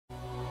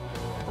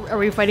Are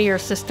we fighting your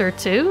sister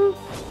too?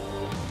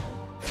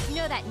 You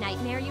know that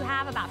nightmare you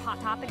have about Hot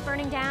Topic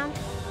burning down?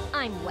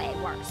 I'm way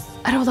worse.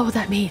 I don't know what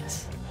that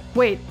means.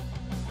 Wait.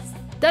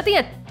 That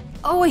thing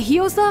oh, it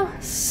heals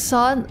them?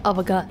 Son of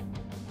a gun.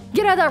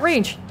 Get out of that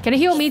range. Can it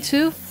heal me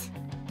too?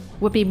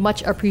 Would be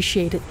much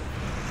appreciated.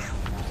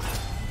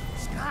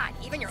 God,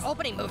 even your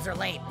opening moves are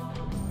lame.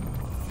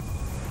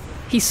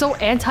 He's so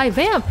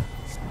anti-vamp.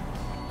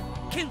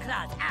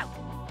 MacLeod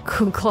out.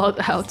 MacLeod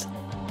out.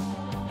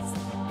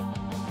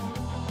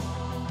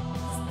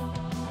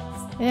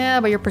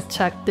 Yeah, but you're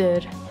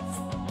protected.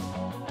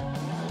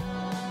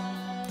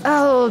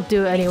 I'll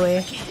do it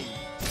anyway.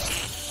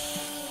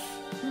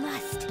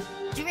 Must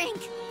drink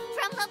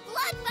from the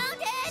blood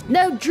fountain.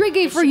 No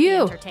drinking for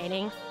you.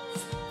 Entertaining.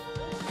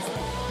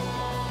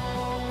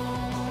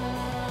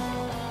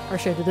 Or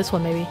should I do this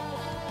one maybe?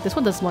 This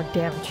one does more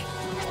damage.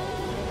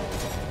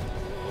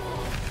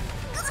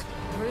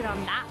 Rude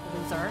on that,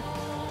 loser.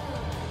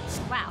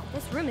 Wow,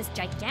 this room is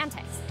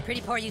gigantic.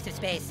 Pretty poor use of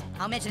space.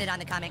 I'll mention it on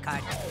the comment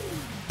card.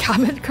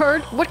 Comment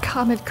card? What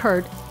comment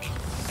card?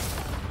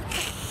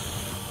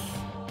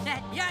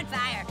 You're on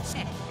fire.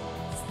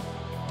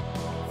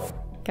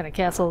 Can I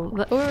cancel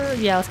that? Or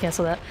yeah, let's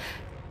cancel that.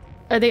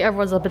 I think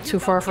everyone's a bit too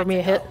far for me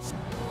to hit.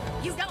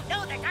 You don't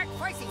know the dark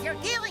forces you're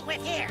dealing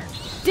with here.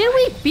 Did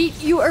we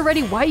beat you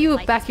already? Why are you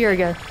back here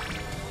again?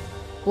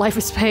 Life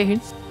is pain.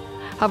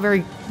 How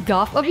very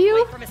goth of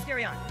you. For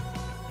Mysterion.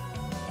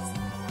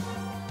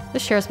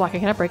 This chair is blocking.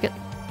 Can I break it?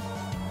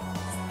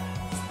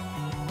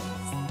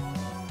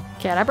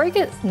 Can I break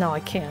it? No, I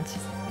can't.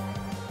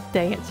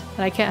 Dang it.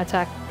 And I can't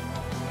attack.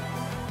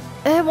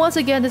 And once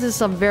again, this is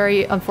some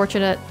very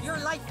unfortunate Your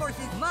life force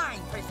is mine,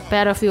 percent.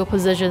 battlefield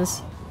positions.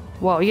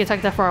 Whoa, you can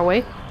attack that far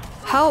away?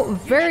 How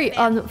very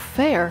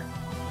unfair.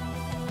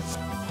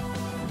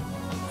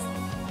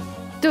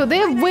 Dude, they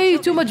have way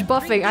too much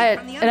buffing,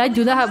 and I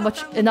do not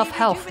have enough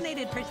health.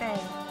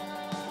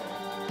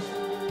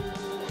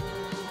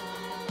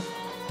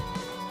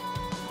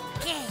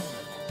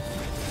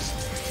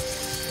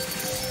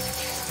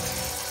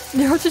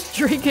 They're just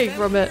drinking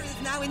from it.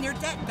 Now in your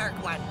debt, Dark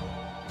One.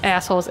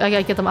 Assholes, I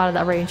gotta get them out of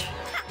that range.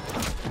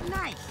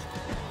 Nice.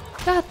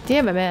 God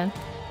damn it, man.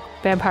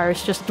 Vampire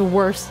is just the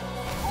worst.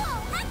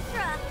 Whoa,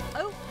 extra!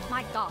 Oh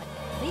my god,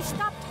 please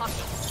stop talking.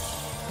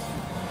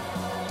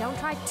 Don't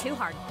try too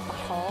hard,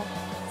 butthole.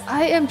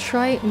 I am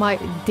trying my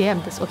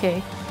damnedest,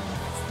 okay?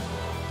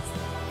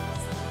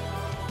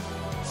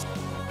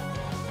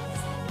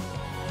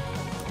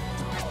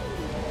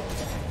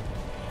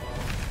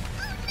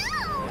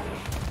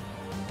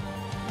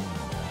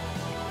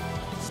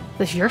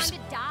 This is your Time to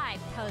die,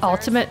 posers.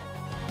 ultimate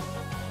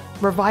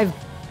revive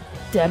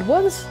dead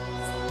ones?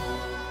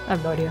 I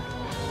have no idea.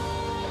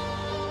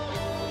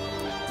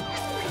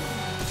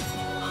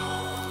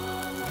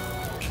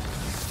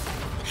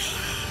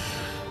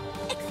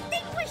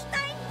 Extinguish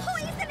thine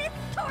poisonous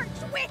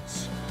torch, witch!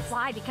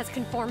 Why? Because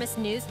conformist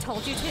news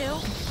told you to?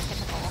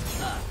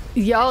 Typical.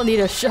 Y'all need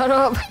to shut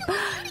up. I don't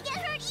want to get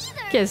hurt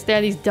either! Can't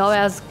stand these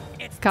dumbass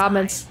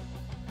comments.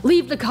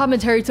 Leave the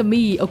commentary to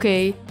me,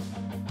 okay?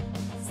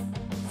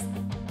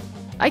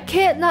 I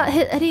can't not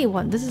hit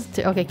anyone. This is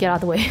okay, get out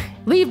of the way.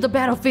 Leave the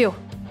battlefield.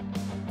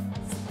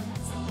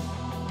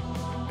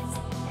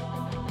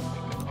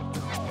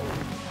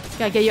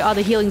 Gotta get you out of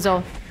the healing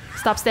zone.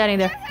 Stop standing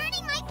You're there.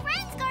 hurting my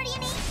friends,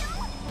 Guardian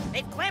Angel!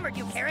 They've clamored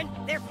you, Karen.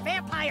 They're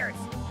vampires.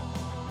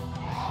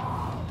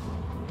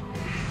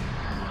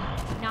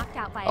 Knocked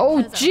out by a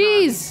Oh, poser,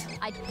 jeez! huh?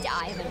 I'd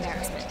die of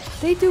embarrassment.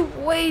 They do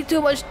way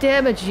too much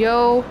damage,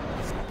 yo.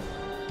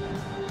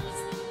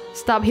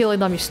 Stop healing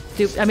them, you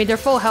stupid. I mean, they're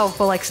full health,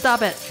 but like,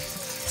 stop it.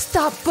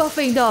 Stop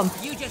buffing them.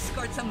 You just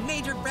scored some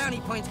major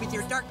brownie points with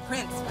your Dark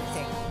Prince,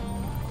 percent.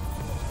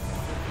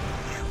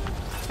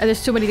 And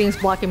there's too many things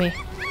blocking me.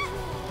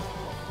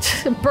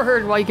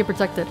 Burn while you get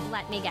protected.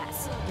 Let me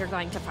guess. You're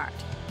going to fart.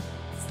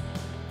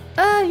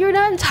 You're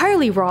not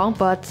entirely wrong,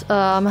 but,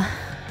 trying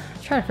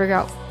to figure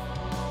out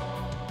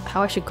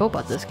how I should go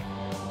about this.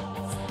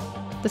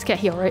 This can't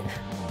heal, right?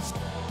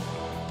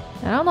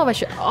 And I don't know if I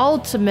should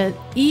ultimate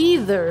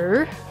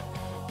either.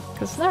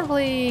 Because it's not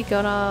really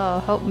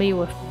gonna help me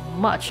with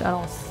much, I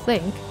don't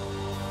think.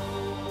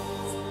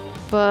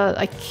 But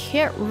I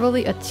can't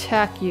really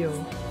attack you.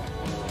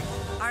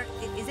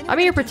 I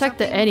mean, you're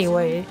protected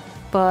anyway,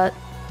 but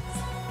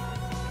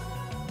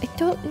I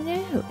don't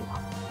know.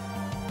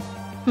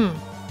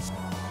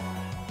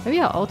 Maybe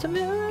I'll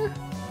ultimate her?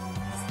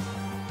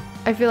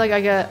 I feel like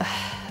I got...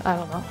 I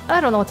don't know. I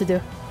don't know what to do.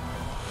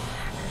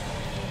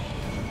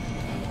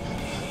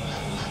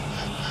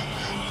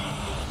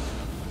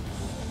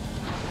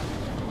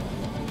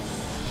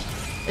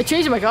 It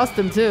changed my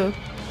costume too.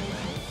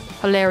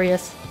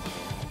 Hilarious.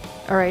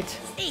 Alright.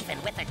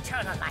 Even with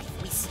eternal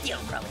life, we still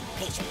grow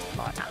impatient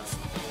mortals.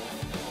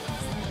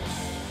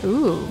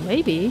 Ooh,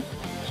 maybe.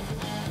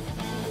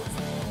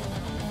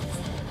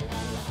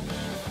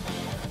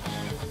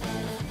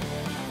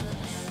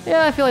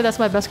 Yeah, I feel like that's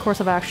my best course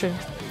of action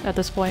at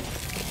this point.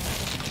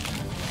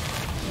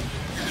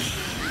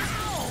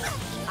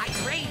 I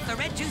crave the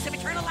red juice of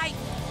eternal life.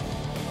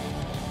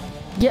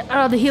 Get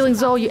out of the healing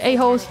zone, you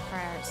a-holes.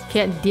 Prayers.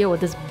 Can't deal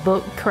with this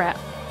boat crap.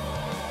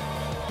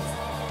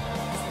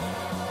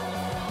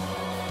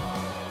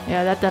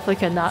 Yeah, that definitely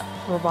cannot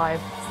revive.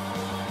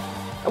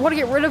 I want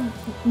to get rid of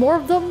more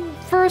of them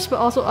first, but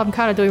also I'm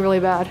kind of doing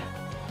really bad.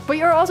 But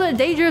you're also in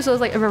danger, so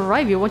it's like if I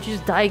revive you, won't you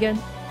just die again?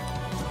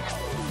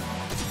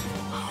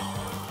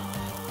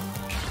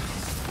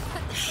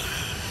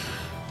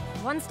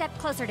 One step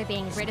closer to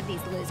being rid of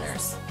these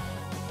losers.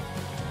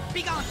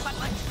 Be gone, butt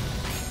munch.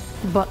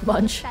 Butt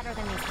munch. Better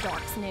than these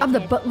dorks, new I'm the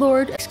kid. butt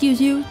lord, excuse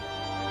you.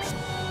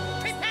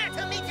 Prepare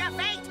to meet your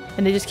fate.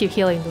 And they just keep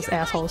healing those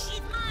assholes.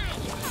 Is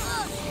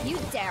mine. You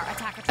dare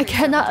attack a I creature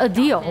cannot with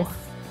deal.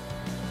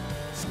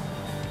 darkness.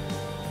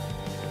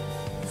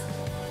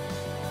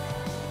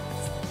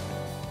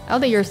 I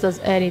don't think yours does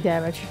any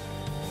damage.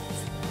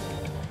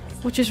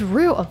 Which is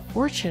real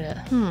unfortunate.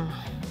 Can't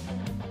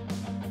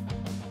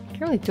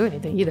really do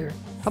anything either.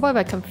 How about if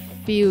I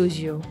confuse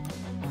you?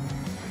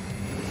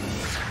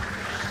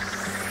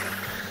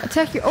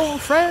 Attack your own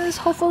friends,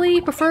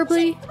 hopefully,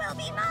 preferably. Will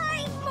be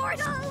mine,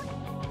 mortal.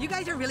 You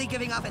guys are really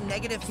giving off a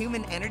negative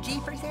human energy,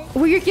 per se?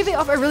 Well, you're giving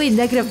off a really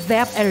negative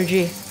vamp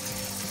energy.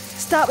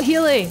 Stop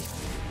healing!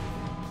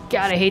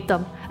 God, I hate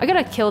them. I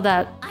gotta kill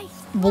that I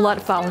blood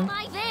flow fountain. through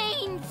my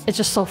veins. It's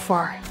just so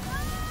far.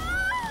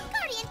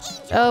 Guardian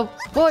angel. Oh,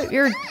 boy,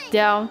 you're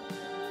down.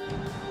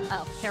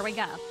 Oh, here we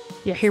go.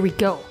 Yeah, here we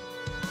go.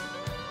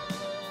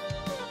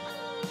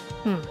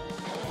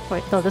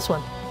 Wait, no, this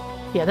one.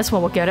 Yeah, this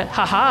one will get it.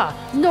 Haha!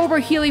 No more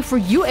healing for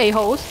you,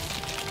 a-holes!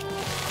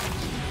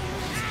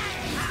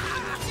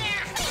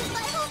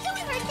 Butthole, don't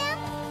hurt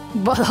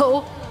them.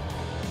 Butthole!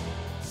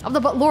 I'm the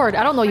butt lord.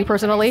 I don't know you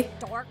personally.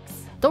 Dorks.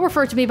 Don't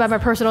refer to me by my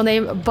personal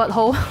name,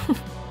 butthole.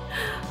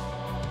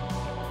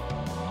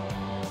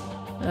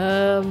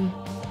 Can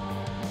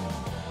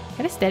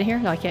I stand here?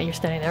 No, I can't. You're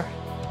standing there.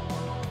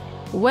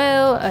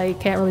 Well, I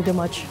can't really do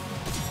much.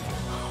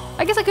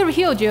 I guess I could have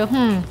healed you.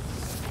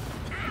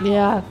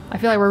 Yeah, I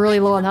feel like we're really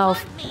low on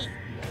health.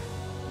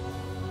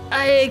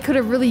 I could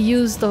have really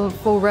used the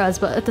full res,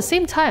 but at the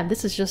same time,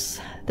 this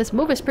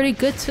move is pretty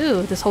good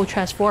too, this whole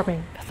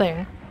transforming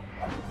thing.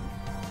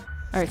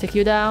 Alright, take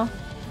you down.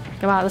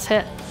 Come on, let's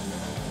hit.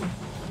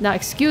 Now,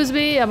 excuse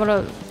me, I'm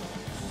gonna...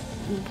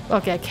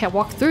 Okay, I can't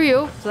walk through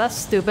you, so that's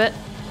stupid.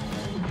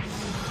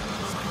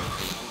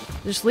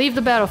 Just leave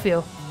the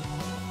battlefield.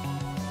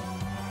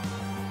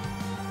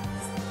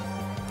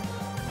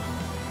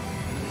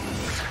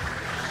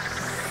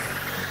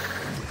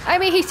 I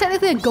mean, he's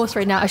technically a ghost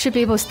right now. I should be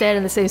able to stand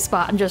in the same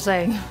spot, I'm just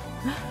saying.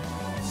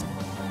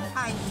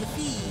 Time to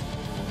feed.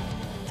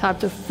 Time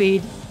to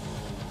feed.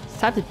 It's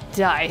time to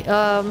die.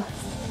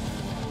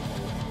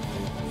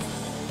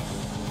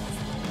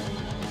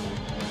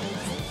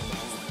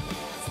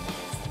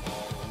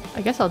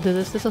 I guess I'll do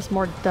this. This is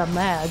more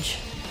damage.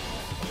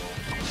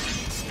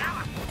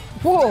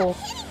 Whoa!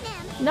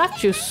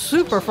 Knocked you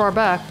super far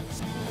back.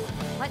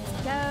 Let's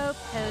go,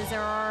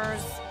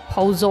 posers.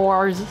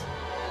 Posors.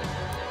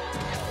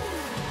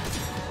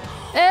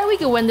 Eh, we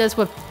can win this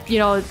with, you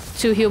know,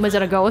 2 humans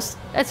and a ghost.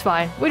 It's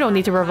fine. We don't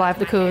need to revive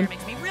the coon.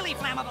 Makes me really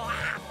flammable.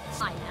 Ah!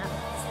 I know.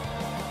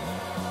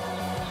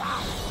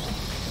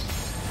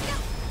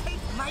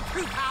 Taste my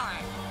true power.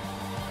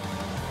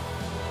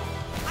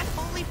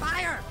 Unholy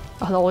fire.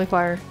 Oh, the holy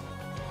fire.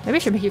 Maybe I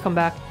should make you come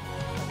back.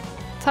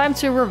 Time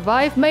to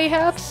revive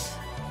mayhaps?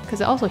 Because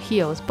it also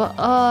heals. But,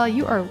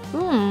 you are...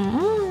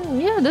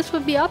 yeah, this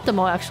would be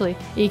optimal, actually.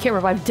 You can't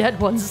revive dead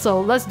ones, so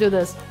let's do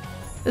this.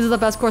 This is the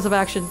best course of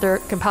action there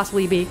can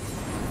possibly be.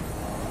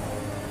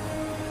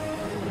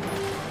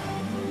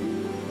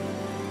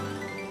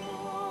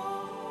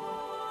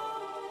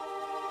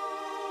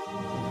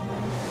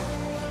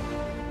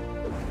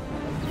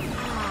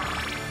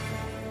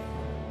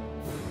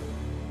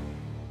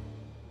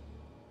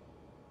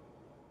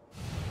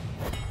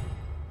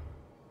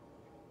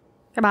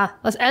 Come on,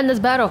 let's end this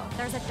battle.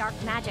 There's a dark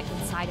magic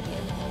inside of you.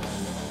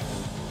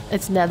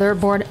 It's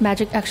nether-born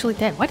magic, actually.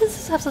 Damn, why does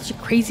this have such a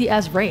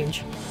crazy-ass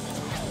range?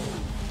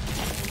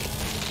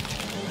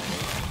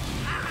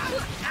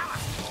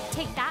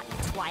 Take that,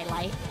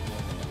 Twilight.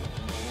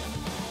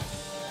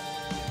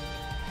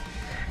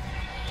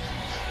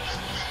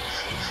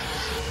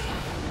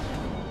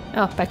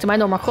 Oh, back to my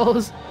normal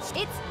clothes.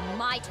 It's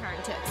my turn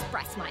to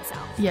express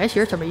myself. Yeah, it's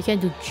your turn, but you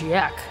can't do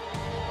jack.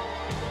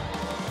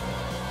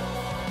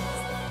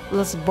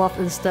 Let's buff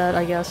instead,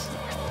 I guess.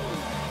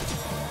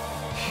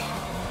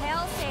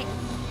 Hail Satan.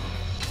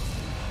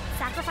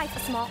 Sacrifice a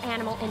small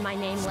animal in my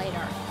name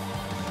later.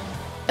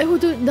 I will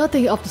do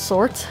nothing of the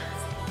sort.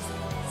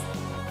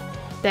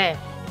 Damn.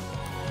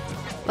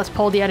 Let's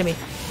pull the enemy.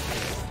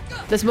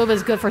 This move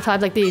is good for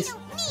times like these.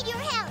 Don't need your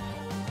help.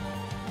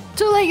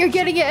 Too late, you're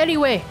getting it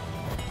anyway!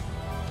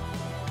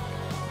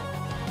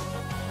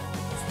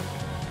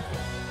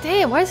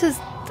 Damn, why is his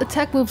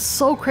attack move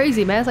so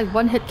crazy, man? It's like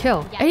one hit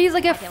kill. And he's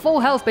like at full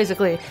health,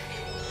 basically.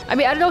 I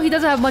mean, I know he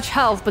doesn't have much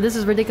health, but this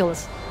is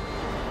ridiculous.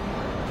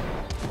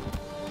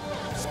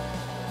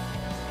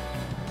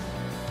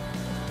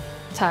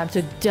 time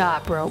to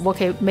die, bro.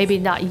 Okay, maybe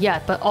not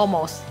yet, but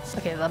almost.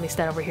 Okay, let me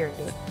stand over here and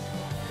do it.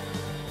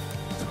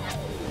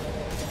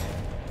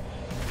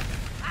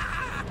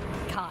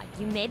 God,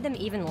 you made them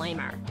even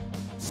lamer.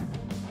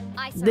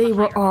 I serve They a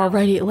were higher power.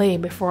 already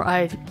lame before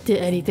I did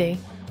anything.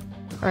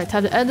 Alright,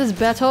 time to end this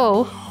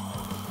battle.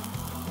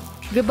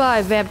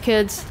 Goodbye, vamp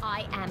kids.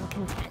 I am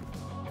content.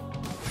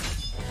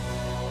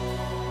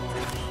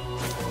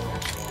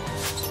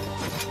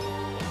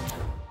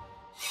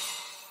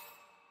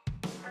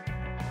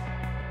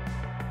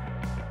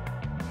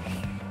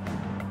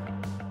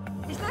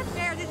 It's not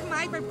fair. This is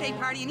my birthday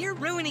party, and you're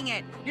ruining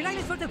it. You're not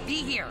even supposed to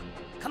be here.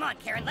 Come on,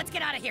 Karen, let's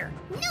get out of here.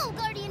 No,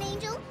 Guardian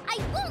Angel! I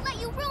won't let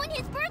you ruin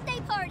his birthday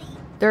party!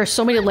 There are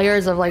so many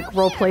layers of like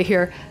roleplay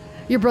here.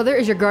 Your brother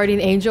is your guardian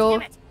angel,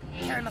 Damn it.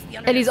 Karen must be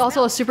under and he's their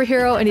also a spell.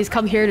 superhero, and he's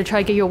come here to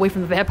try to get you away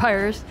from the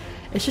vampires.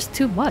 It's just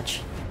too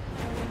much.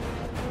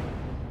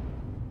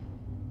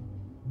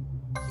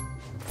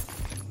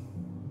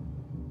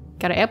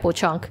 Got an apple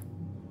chunk.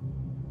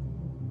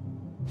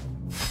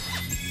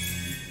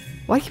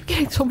 Why do you keep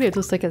getting so many of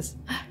those tickets?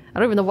 I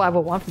don't even know what I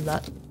would want from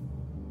that.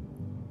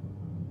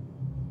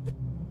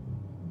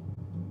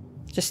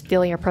 Just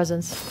stealing your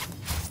presents.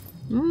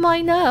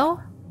 I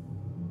know.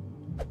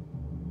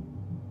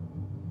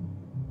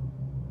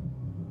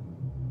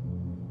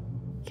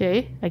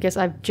 Okay, I guess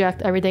I've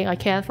jacked everything I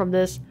can from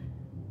this.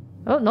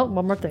 Oh, no,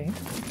 one more thing.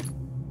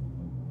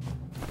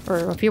 Or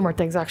a few more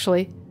things,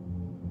 actually.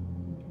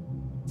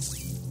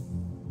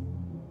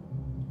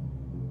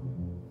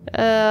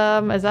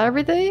 Is that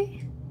everything?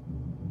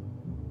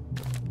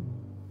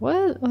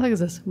 What the heck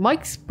is this?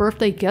 Mike's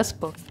birthday guest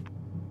book.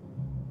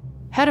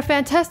 Had a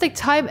fantastic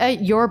time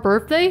at your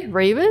birthday,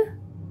 Raven?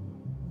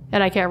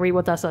 And I can't read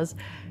what that says.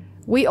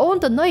 We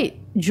owned the night,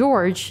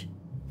 George.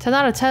 10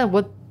 out of 10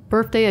 with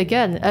birthday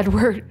again,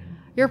 Edward.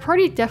 Your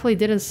party definitely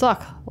didn't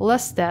suck.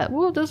 Less that.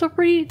 Whoa, those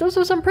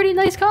are some pretty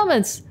nice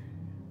comments.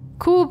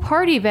 Cool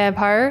party,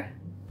 vampire.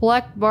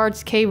 Black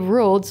Bard's Cave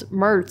rules,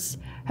 Mertz.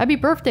 Happy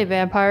birthday,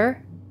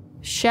 vampire.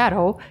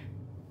 Shadow.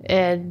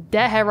 And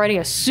that handwriting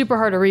is super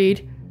hard to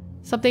read.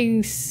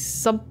 Something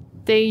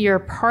your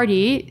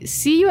party.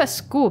 See you at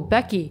school,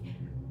 Becky.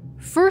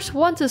 First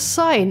one to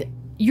sign.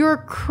 Your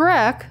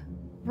crack,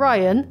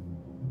 Ryan.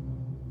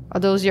 Are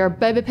those your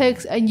baby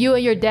pigs and you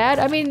and your dad?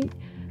 I mean,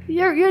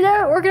 your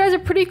dad organized a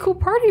pretty cool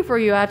party for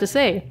you, I have to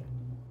say.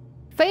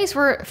 Thanks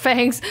for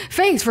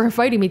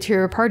inviting me to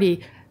your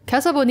party.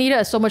 Casa Bonita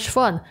is so much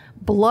fun.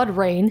 Blood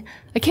rain.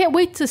 I can't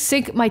wait to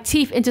sink my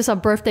teeth into some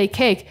birthday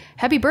cake.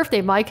 Happy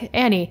birthday, Mike.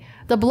 Annie.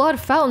 The blood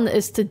fountain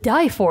is to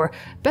die for.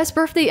 Best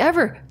birthday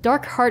ever.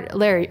 Dark Heart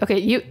Larry.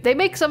 Okay, they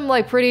make some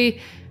like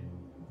pretty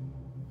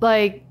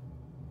like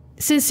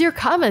sincere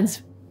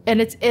comments,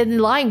 and it's in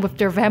line with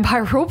their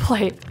vampire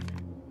roleplay.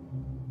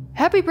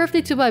 Happy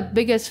birthday to my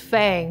biggest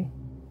fang.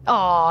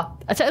 Aw,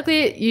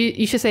 technically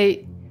you should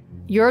say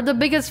you're the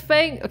biggest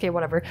fang. Okay,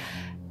 whatever.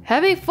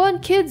 Having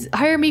fun, kids.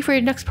 Hire me for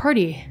your next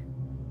party.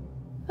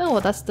 Oh,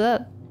 well, that's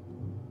that.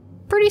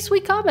 Pretty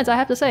sweet comments, I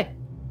have to say.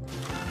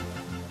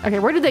 Okay,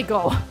 where did they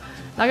go?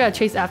 Now I gotta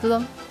chase after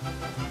them.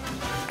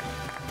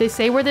 They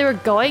say where they were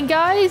going,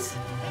 guys?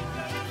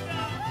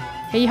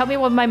 Can you help me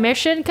with my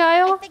mission,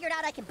 Kyle? I figured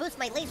out I can boost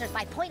my lasers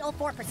by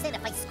 0.04%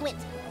 if I squint.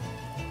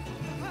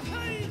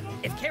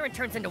 If Karen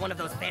turns into one of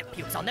those vamp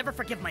pukes, I'll never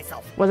forgive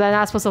myself. Was I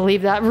not supposed to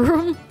leave that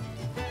room?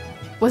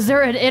 Was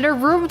there an inner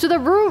room to the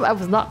room? I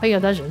was not paying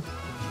attention.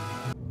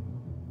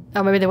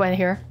 Oh, maybe they went in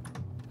here.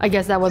 I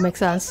guess that would make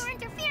sense. For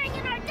interfering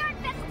in our dark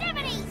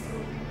festivities!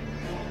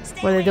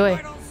 What are they doing?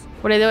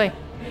 What are they doing?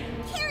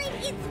 Karen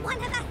is one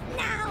of us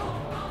now!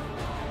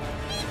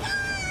 Be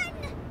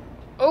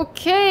gone!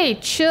 Okay,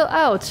 chill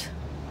out.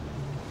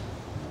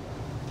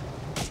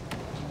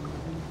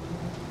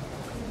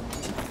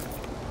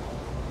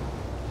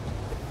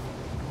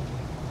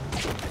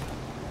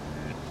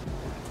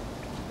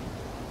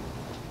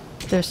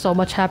 There's so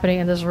much happening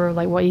in this room,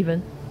 like what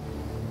even?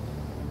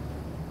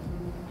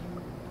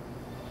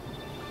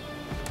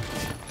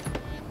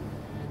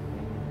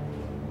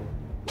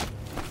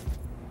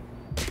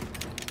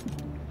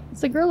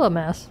 It's a gorilla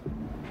mask.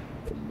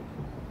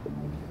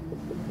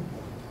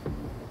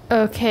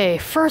 Okay,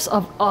 first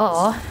of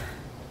all... Can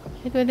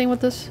I do anything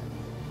with this?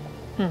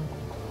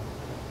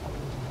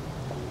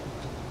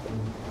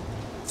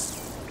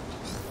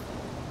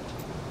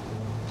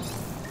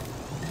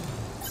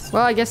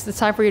 Well, I guess it's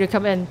time for you to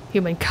come in,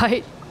 human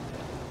kite.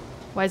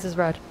 Why is this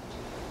red?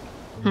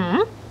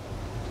 What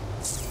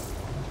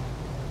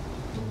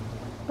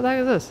the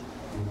heck is this?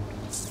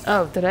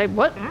 Oh, did I?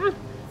 What?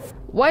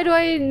 Why do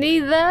I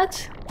need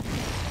that?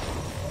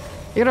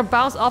 You're gonna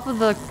bounce off of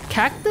the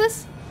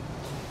cactus?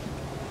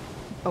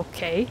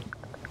 Okay.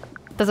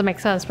 Doesn't make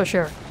sense, but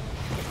sure.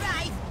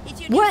 Surprise! It's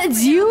your What, new it's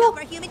superhero you?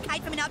 helper human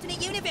kite from an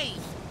alternate universe.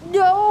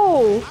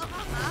 No!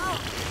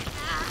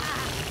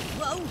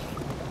 Whoa!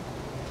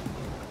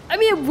 I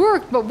mean, it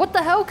worked, but what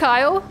the hell,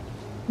 Kyle?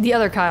 The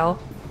other Kyle.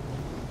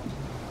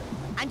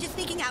 I'm just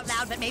thinking out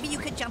loud, but maybe you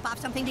could jump off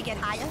something to get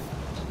higher?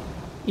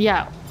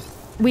 Yeah,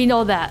 we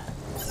know that.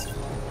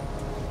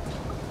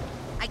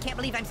 I can't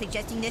believe I'm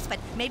suggesting this, but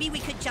maybe we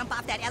could jump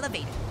off that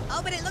elevator.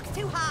 Oh, but it looks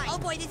too high. Oh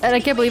boy, this is And I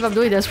can't believe I'm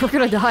doing this. We're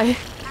gonna die.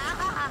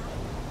 Ah.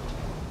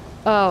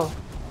 Oh.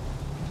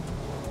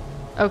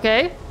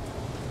 Okay.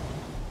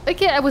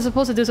 Okay, I was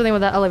supposed to do something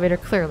with that elevator,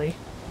 clearly.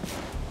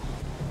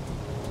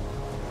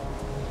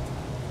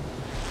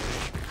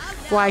 Oh,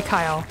 no. Why,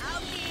 Kyle?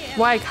 Oh, dear.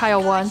 Why,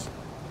 Kyle Gosh. 1?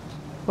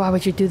 Why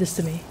would you do this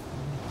to me?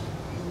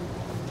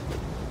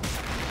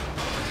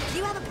 Do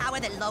you have a power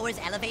that lowers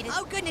elevators?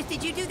 Oh goodness,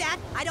 did you do that?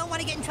 I don't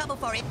want to get in trouble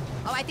for it.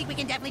 Oh, I think we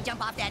can definitely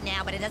jump off that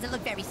now, but it doesn't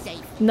look very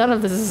safe. None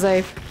of this is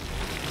safe.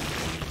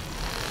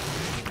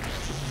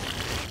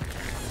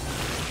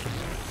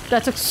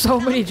 That took so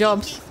many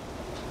jumps.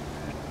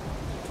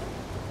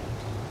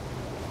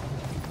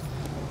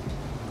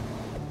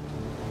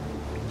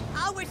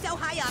 Oh, we're so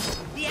high up.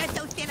 The air's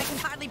so thin I can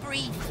hardly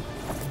breathe.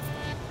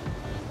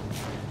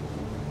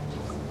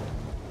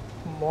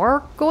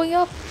 More going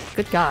up?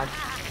 Good God.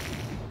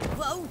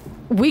 Whoa.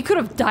 We could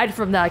have died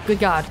from that. Good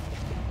God.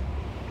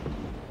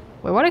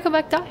 Wait, why'd I come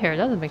back down here?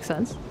 That doesn't make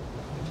sense.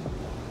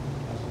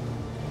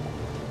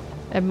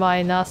 Am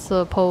I not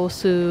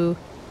supposed to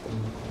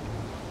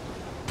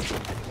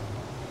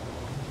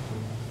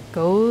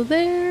go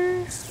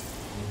there?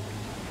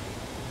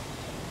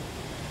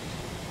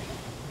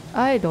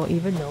 I don't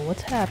even know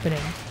what's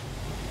happening.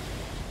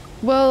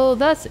 Well,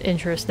 that's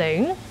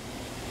interesting.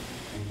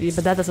 Yeah,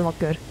 but that doesn't look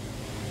good.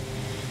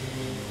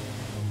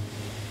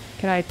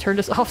 Can I turn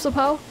this off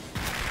somehow?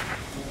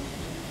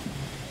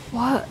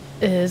 What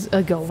is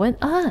going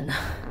on?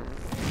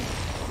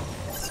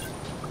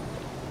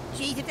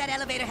 Geez, if that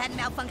elevator hadn't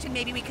malfunctioned,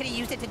 maybe we could have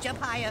used it to jump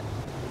higher.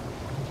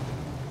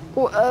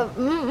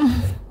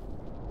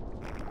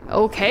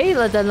 Okay,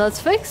 then let's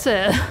fix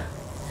it.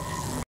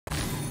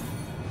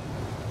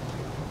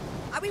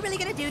 Are we really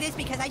gonna do this?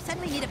 Because I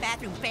suddenly need a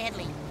bathroom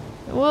badly.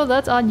 Well,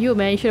 that's on you,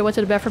 man. You should have went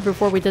to the bathroom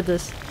before we did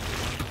this.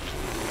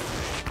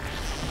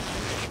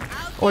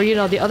 Or, you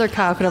know, the other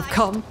Kyle could have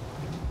come.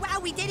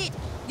 Wow, we did it!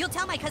 You'll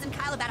tell my cousin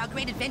Kyle about our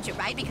great adventure,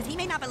 right? Because he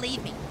may not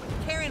believe me.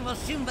 Karen will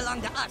soon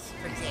belong to us,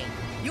 per se.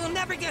 You will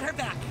never get her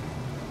back.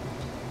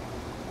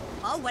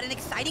 Oh, what an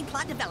exciting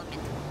plot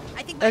development.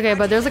 I think. Okay,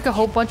 but there's like a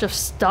whole bunch of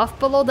stuff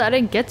below that I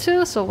didn't get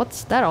to, so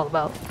what's that all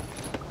about?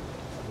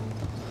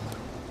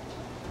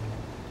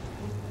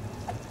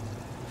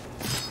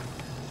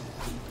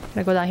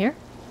 Can I go down here?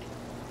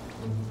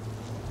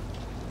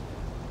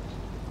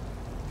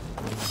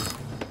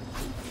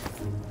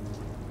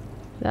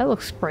 That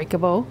looks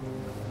breakable.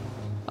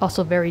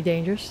 Also very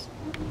dangerous.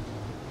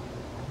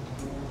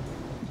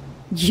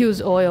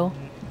 Use oil.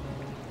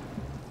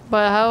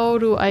 But how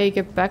do I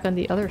get back on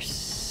the other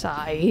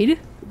side?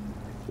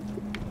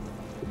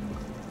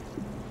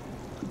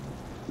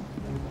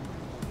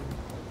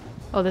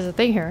 Oh, there's a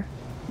thing here.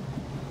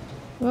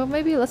 Well,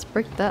 maybe let's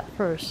break that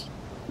first.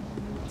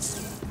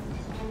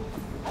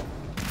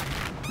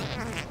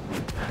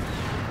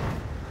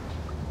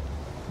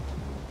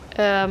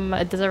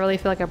 It doesn't really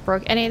feel like I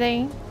broke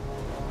anything.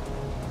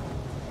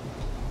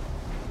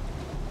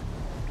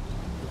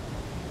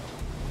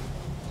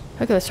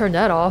 Okay, let's turn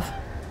that off.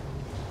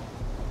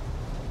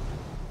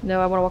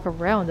 No, I want to walk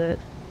around it.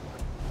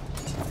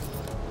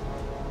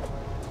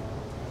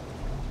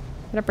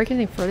 Can I break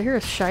anything further here?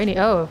 It's shiny.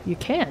 Oh, you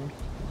can.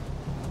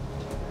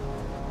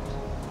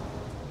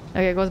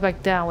 Okay, it goes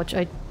back down, which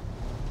I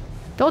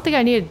don't think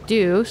I need to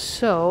do,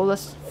 so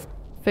let's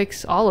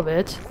fix all of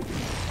it.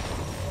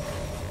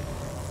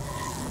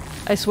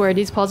 I swear,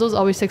 these puzzles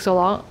always take so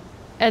long,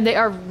 and they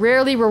are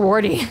rarely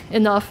rewarding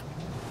enough.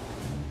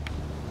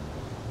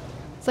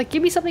 It's like,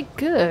 give me something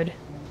good.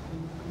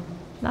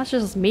 Not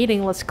just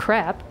meaningless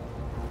crap.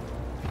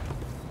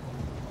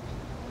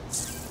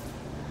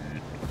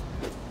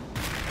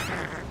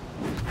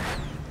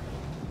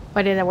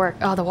 Why didn't that work?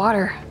 Oh, the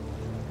water.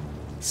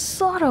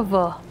 Son of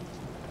a...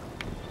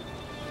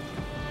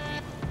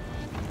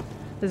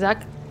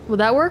 Would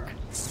that work?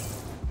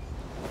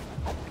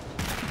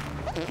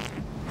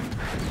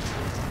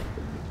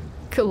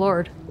 Good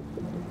lord.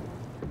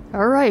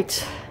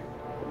 Alright.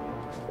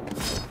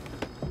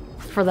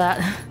 For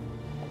that.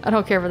 I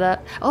don't care for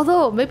that.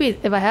 Although, maybe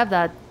if I have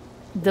that,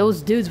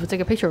 those dudes would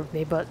take a picture of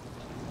me, but...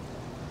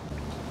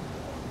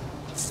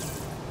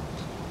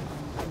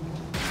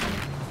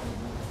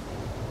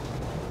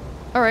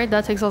 Alright,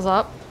 that takes us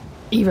up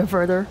even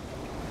further.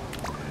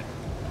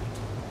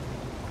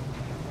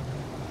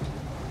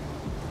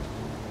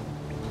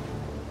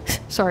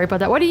 Sorry about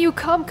that. Why didn't you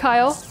come,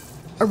 Kyle?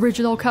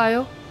 Original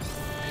Kyle?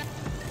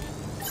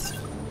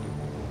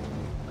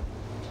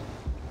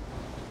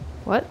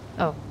 What?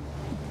 Oh.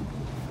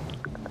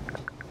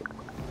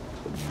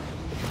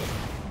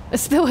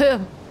 It's still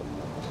him.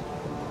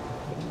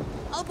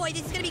 Oh boy,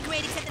 this is gonna be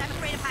great, except that I'm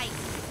afraid of heights.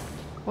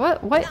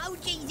 What? What? Oh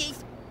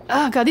Jesus!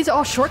 Oh god, these are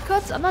all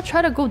shortcuts? I'm not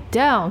trying to go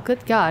down.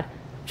 Good god.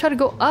 I'm trying to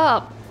go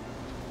up.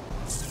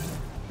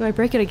 Do I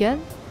break it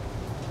again?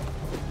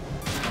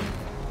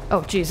 Oh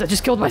jeez, I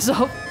just killed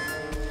myself.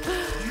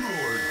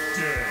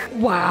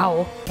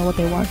 Wow. I know what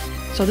they want.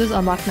 So this is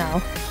unlocked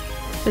now.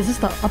 Is this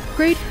the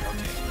upgrade?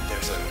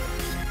 There's a...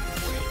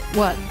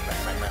 What? My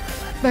friend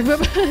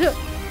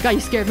Backflip. God, you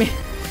scared me.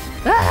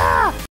 Ah!